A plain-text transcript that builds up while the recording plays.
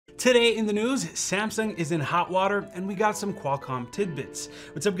Today in the news, Samsung is in hot water and we got some Qualcomm tidbits.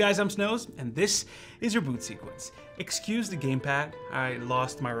 What's up guys, I'm Snows and this is your boot sequence. Excuse the gamepad, I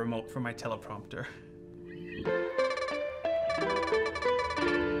lost my remote from my teleprompter.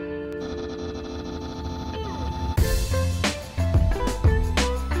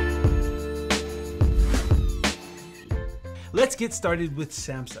 Let's get started with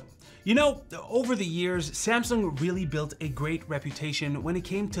Samsung. You know, over the years, Samsung really built a great reputation when it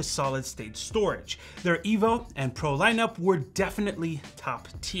came to solid-state storage. Their EVO and PRO lineup were definitely top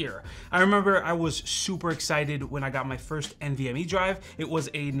tier. I remember I was super excited when I got my first NVme drive. It was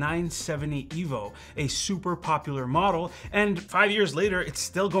a 970 EVO, a super popular model, and 5 years later, it's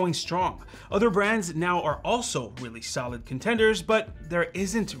still going strong. Other brands now are also really solid contenders, but there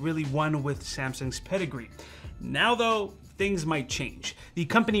isn't really one with Samsung's pedigree. Now though, things might change. The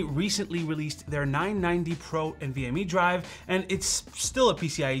company recently released their 990 Pro NVme drive, and it's still a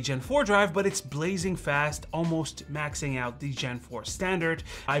PCIe Gen 4 drive, but it's blazing fast, almost maxing out the Gen 4 standard.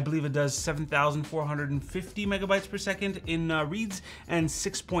 I believe it does 7,450 megabytes per second in reads and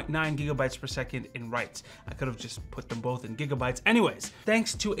 6.9 gigabytes per second in writes. I could have just put them both in gigabytes. Anyways,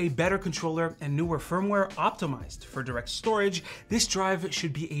 thanks to a better controller and newer firmware optimized for direct storage, this drive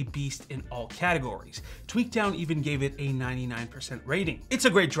should be a beast in all categories. Tweaktown even gave it a 99% rating. It's a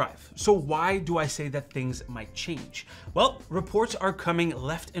great drive, so why do I say that things might change? Well, reports are coming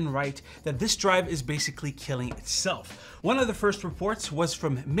left and right that this drive is basically killing itself. One of the first reports was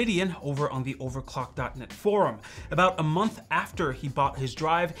from Midian over on the overclock.net forum. About a month after he bought his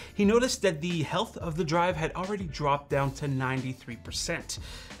drive, he noticed that the health of the drive had already dropped down to 93%.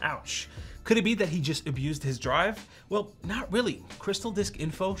 Ouch. Could it be that he just abused his drive? Well, not really. Crystal Disk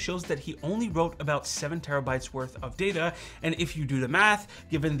Info shows that he only wrote about 7 terabytes worth of data, and if you do the math,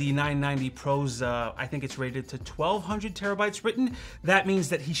 given the 990 Pro's, I think it's rated to 1200 terabytes written, that means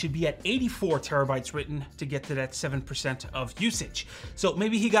that he should be at 84 terabytes written to get to that 7% of usage. So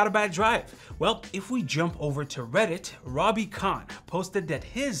maybe he got a bad drive. Well, if we jump over to Reddit, Robbie Khan posted that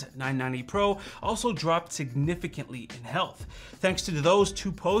his 990 Pro also dropped significantly in health. Thanks to those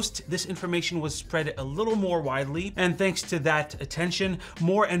two posts, this information was spread a little more widely, and thanks to that attention,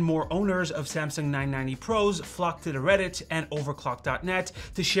 more and more owners of Samsung 990 Pros flocked to the Reddit and overclock.net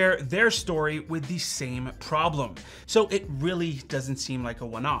to share their story with the same problem. So it really doesn't seem like a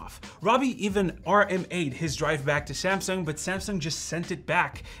one-off. Robbie even RMA'd his drive back to Samsung, but Samsung just sent it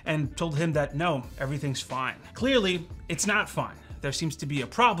back and told him that no, everything's fine. Clearly, it's not fine. There seems to be a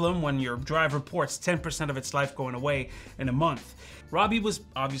problem when your drive reports 10% of its life going away in a month. Robbie was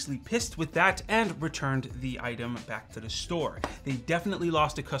obviously pissed with that and returned the item back to the store. They definitely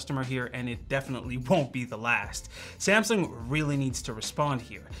lost a customer here, and it definitely won't be the last. Samsung really needs to respond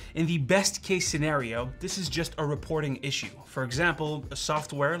here. In the best case scenario, this is just a reporting issue. For example, a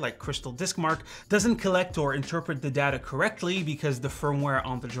software like Crystal Disk Mark doesn't collect or interpret the data correctly because the firmware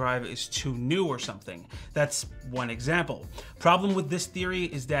on the drive is too new or something. That's one example. Problem with this theory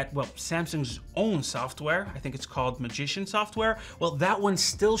is that, well, Samsung's own software, I think it's called Magician software, well, that one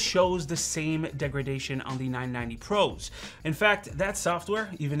still shows the same degradation on the 990 Pros. In fact, that software,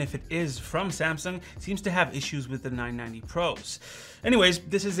 even if it is from Samsung, seems to have issues with the 990 Pros. Anyways,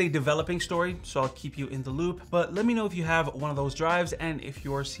 this is a developing story, so I'll keep you in the loop, but let me know if you have one of those drives and if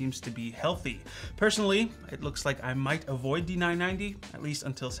yours seems to be healthy. Personally, it looks like I might avoid the 990, at least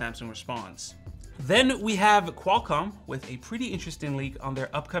until Samsung responds. Then we have Qualcomm with a pretty interesting leak on their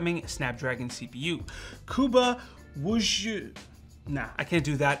upcoming Snapdragon CPU. Kuba Wuzhu. Nah, I can't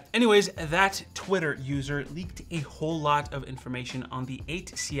do that. Anyways, that Twitter user leaked a whole lot of information on the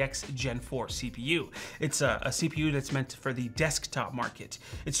 8CX Gen 4 CPU. It's a CPU that's meant for the desktop market.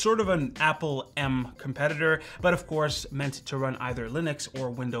 It's sort of an Apple M competitor, but of course meant to run either Linux or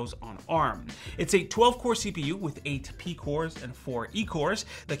Windows on ARM. It's a 12-core CPU with 8 P cores and 4 E cores.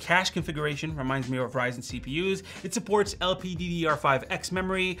 The cache configuration reminds me of Ryzen CPUs. It supports LPDDR5X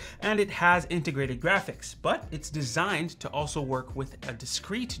memory, and it has integrated graphics, but it's designed to also work with a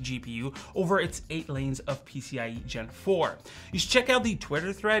discrete GPU over its 8 lanes of PCIe Gen 4. You should check out the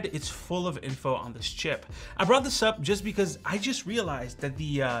Twitter thread, it's full of info on this chip. I brought this up just because I just realized that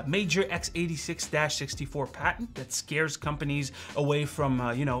the major x86-64 patent that scares companies away from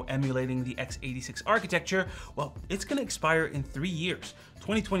emulating the x86 architecture, well, it's gonna expire in 3 years.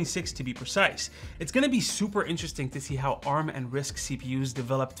 2026 to be precise. It's going to be super interesting to see how ARM and RISC CPUs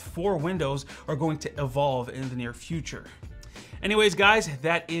developed for Windows are going to evolve in the near future. Anyways, guys,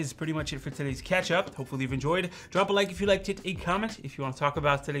 that is pretty much it for today's catch up. Hopefully you've enjoyed. Drop a like if you liked it, a comment if you want to talk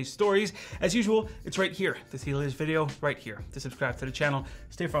about today's stories. As usual, it's right here to see the latest video, right here to subscribe to the channel.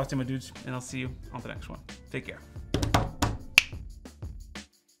 Stay frosty, my dudes, and I'll see you on the next one. Take care.